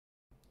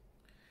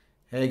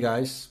Hey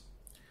guys,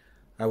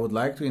 I would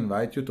like to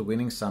invite you to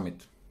Winning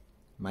Summit.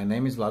 My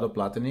name is Vlado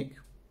Platenik.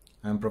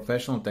 I'm a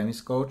professional tennis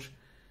coach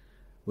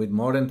with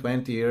more than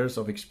 20 years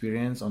of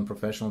experience on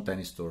professional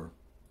tennis tour.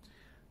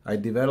 I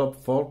develop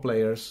 4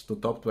 players to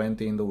top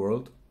 20 in the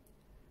world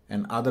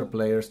and other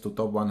players to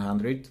top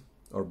 100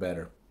 or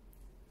better.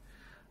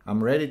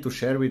 I'm ready to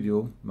share with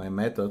you my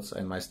methods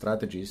and my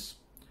strategies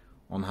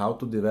on how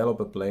to develop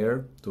a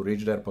player to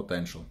reach their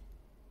potential.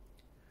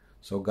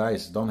 So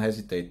guys, don't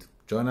hesitate.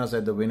 Join us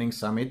at the Winning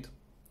Summit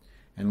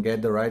and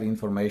get the right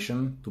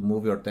information to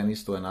move your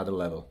tennis to another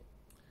level.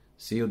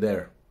 See you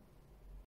there.